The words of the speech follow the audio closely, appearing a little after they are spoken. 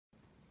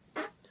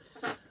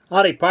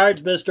Howdy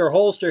pards, Mr.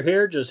 Holster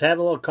here, just having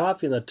a little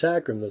coffee in the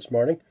tack room this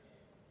morning.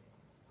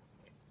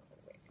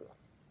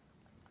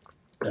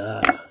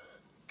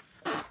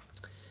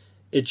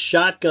 It's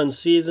shotgun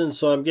season,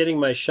 so I'm getting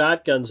my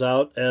shotguns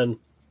out, and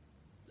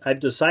I've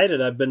decided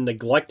I've been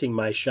neglecting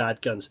my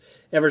shotguns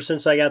ever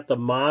since I got the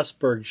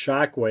Mossberg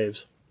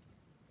Shockwaves.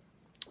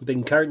 I've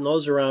been carting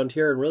those around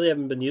here and really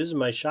haven't been using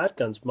my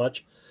shotguns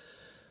much.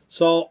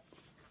 So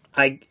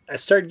I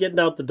started getting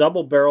out the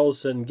double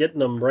barrels and getting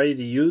them ready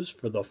to use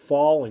for the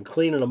fall and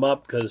cleaning them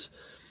up because,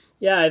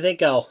 yeah, I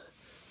think I'll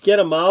get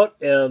them out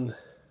and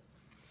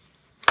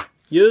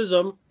use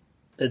them.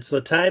 It's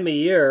the time of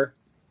year.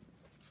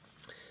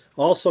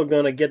 Also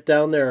going to get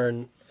down there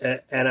and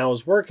I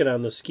was working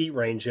on the skeet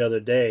range the other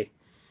day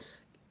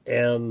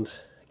and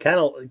kind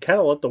of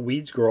let the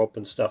weeds grow up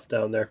and stuff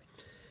down there.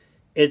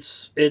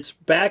 It's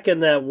back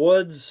in that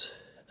woods,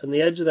 on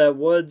the edge of that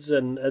woods,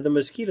 and the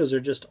mosquitoes are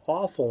just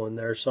awful in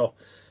there. So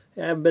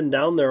I haven't been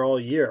down there all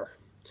year.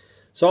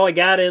 So I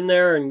got in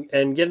there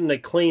and getting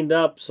it cleaned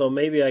up, so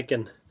maybe I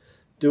can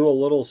do a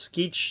little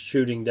skeet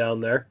shooting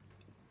down there.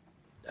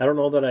 I don't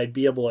know that I'd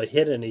be able to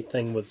hit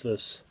anything with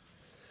this,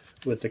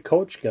 with the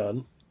coach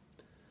gun,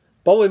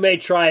 but we may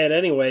try it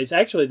anyways.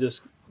 Actually,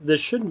 this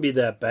shouldn't be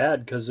that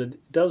bad because it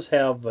does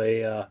have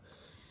a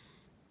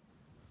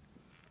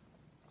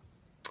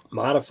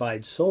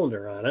modified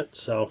cylinder on it.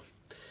 So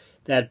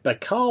that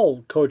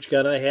Bacal coach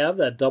gun I have,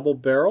 that double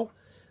barrel,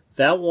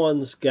 that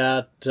one's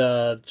got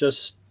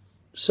just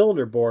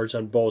cylinder bores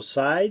on both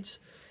sides.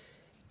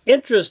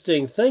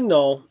 Interesting thing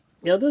though,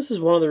 this is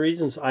one of the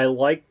reasons I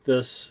like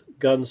this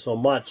gun so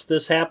much.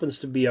 This happens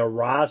to be a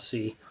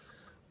Rossi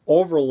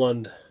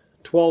Overland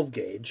 12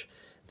 gauge.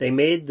 They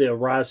made the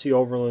Rossi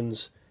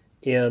Overlands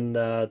in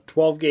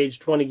 12 gauge,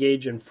 20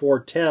 gauge, and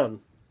 410.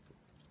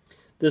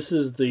 This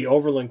is the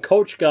Overland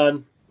coach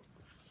gun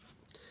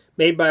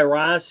made by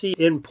Rossi,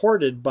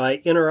 imported by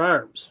Inner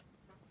Arms.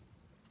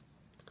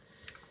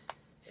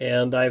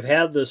 And I've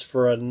had this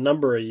for a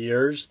number of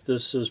years.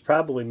 This is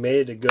probably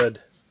made a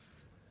good,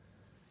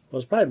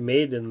 well, it's probably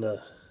made in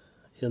the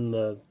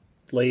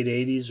late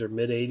 80s or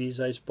mid 80s,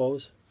 I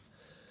suppose.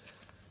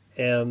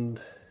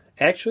 And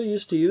actually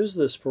used to use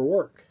this for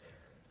work.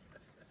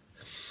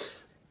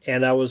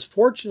 And I was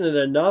fortunate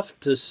enough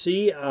to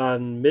see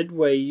on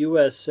Midway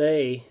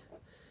USA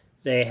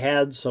they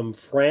had some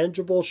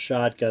frangible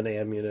shotgun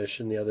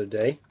ammunition the other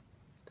day.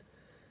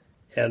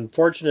 And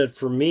fortunate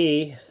for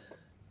me,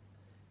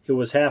 it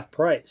was half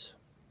price.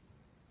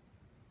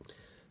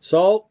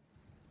 So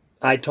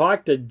I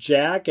talked to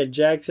Jack, and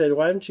Jack said,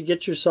 why don't you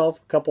get yourself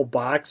a couple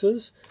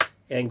boxes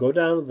and go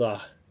down to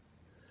the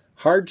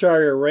hard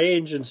target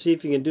range and see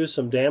if you can do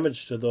some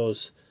damage to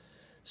those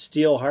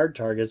steel hard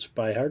targets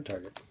by hard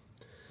target.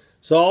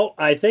 So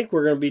I think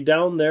we're going to be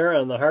down there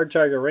on the hard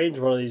target range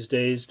one of these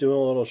days doing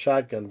a little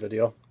shotgun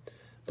video.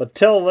 But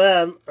till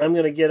then, I'm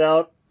going to get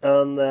out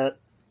on that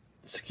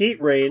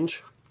skeet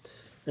range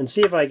and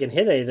see if I can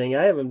hit anything.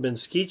 I haven't been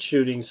skeet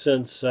shooting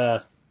since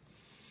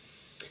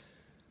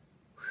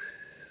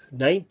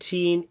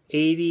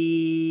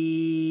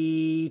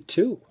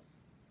 1982.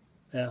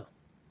 Yeah,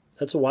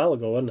 that's a while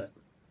ago, isn't it?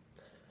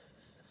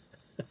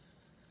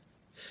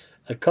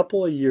 A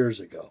couple of years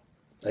ago,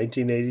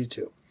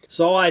 1982.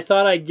 So I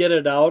thought I'd get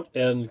it out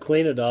and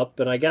clean it up,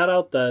 and I got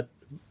out that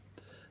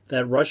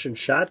Russian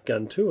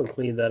shotgun too and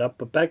cleaned that up.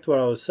 But back to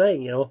what I was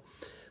saying,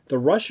 the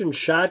Russian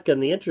shotgun,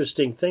 the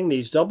interesting thing,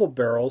 these double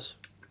barrels,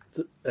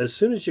 as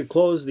soon as you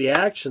close the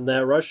action,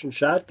 that Russian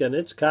shotgun,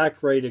 it's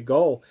cocked ready to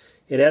go.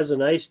 It has a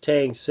nice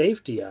tang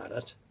safety on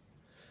it.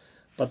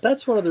 But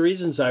that's one of the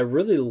reasons I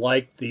really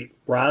like the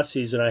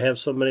Rossis, and I have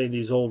so many of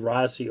these old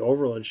Rossi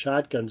Overland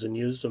shotguns and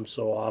used them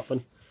so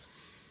often,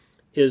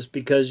 is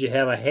because you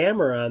have a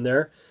hammer on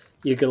there.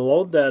 You can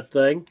load that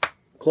thing,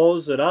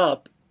 close it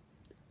up,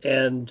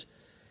 and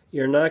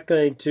you're not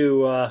going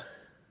to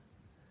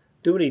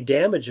do any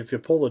damage if you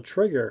pull the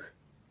trigger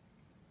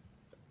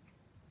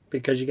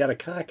because you got to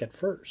cock it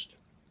first.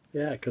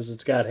 Yeah, because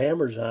it's got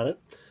hammers on it.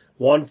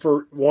 One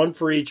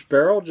for each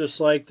barrel, just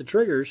like the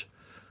triggers.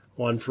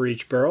 One for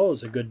each barrel,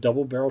 as a good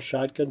double barrel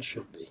shotgun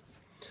should be.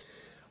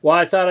 Well,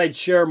 I thought I'd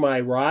share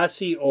my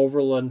Rossi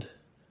Overland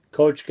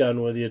coach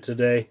gun with you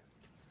today.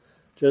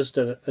 Just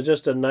a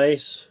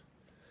nice,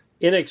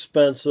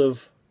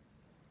 inexpensive,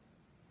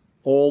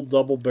 old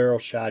double barrel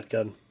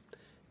shotgun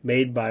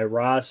made by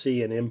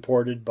Rossi and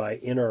imported by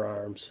Inner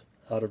Arms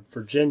out of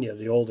Virginia,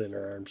 the old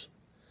Inner Arms.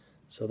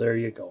 So there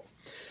you go.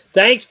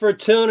 Thanks for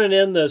tuning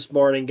in this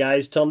morning,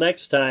 guys. Till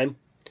next time,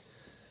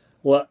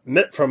 well,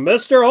 from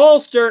Mr.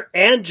 Holster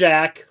and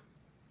Jack,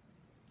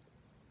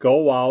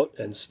 go out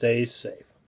and stay safe.